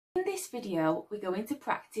In this video, we're going to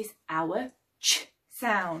practice our ch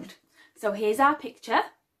sound. So here's our picture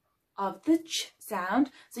of the ch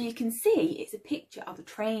sound. So you can see it's a picture of a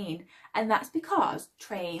train, and that's because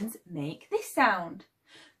trains make this sound.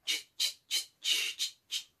 Ch, ch, ch, ch, ch,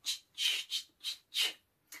 ch, ch, ch, ch, ch.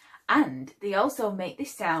 And they also make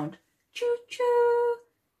this sound, choo choo,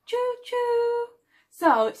 choo choo.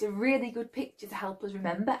 So it's a really good picture to help us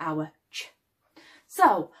remember our ch.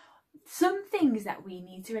 So some things that we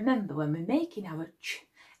need to remember when we're making our ch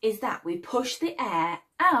is that we push the air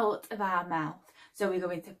out of our mouth. So we're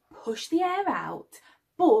going to push the air out,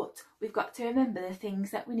 but we've got to remember the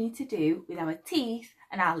things that we need to do with our teeth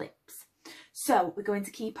and our lips. So we're going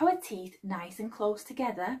to keep our teeth nice and close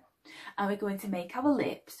together, and we're going to make our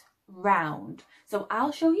lips round. So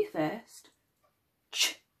I'll show you first.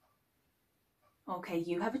 Ch. Okay,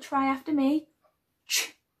 you have a try after me.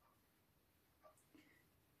 Ch.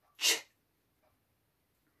 Ch.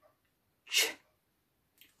 Ch.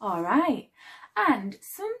 All right. And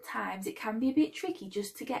sometimes it can be a bit tricky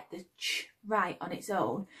just to get the ch right on its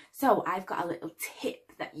own. So I've got a little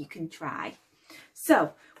tip that you can try.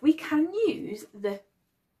 So we can use the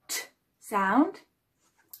t sound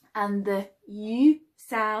and the u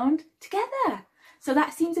sound together. So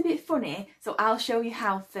that seems a bit funny. So I'll show you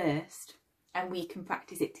how first, and we can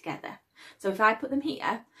practice it together. So if I put them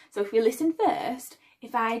here, so if we listen first,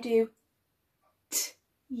 if I do t,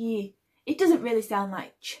 y, it doesn't really sound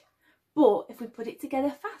like ch. But if we put it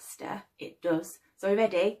together faster, it does. So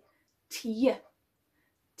ready? T,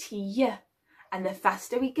 t. And the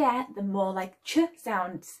faster we get, the more like ch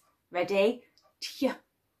sounds. Ready? T,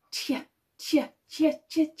 t, t, t,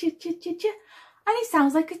 t, t, t, t. And it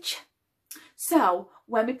sounds like a ch. So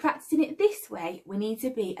when we're practicing it this way, we need to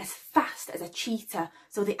be as fast as a cheetah.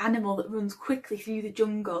 So the animal that runs quickly through the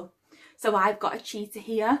jungle. So I've got a cheetah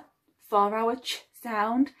here for our ch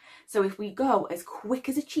sound. So if we go as quick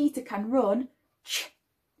as a cheetah can run, ch,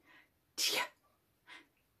 t,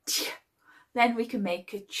 t, then we can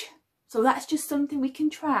make a ch. So that's just something we can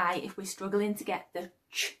try if we're struggling to get the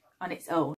ch on its own.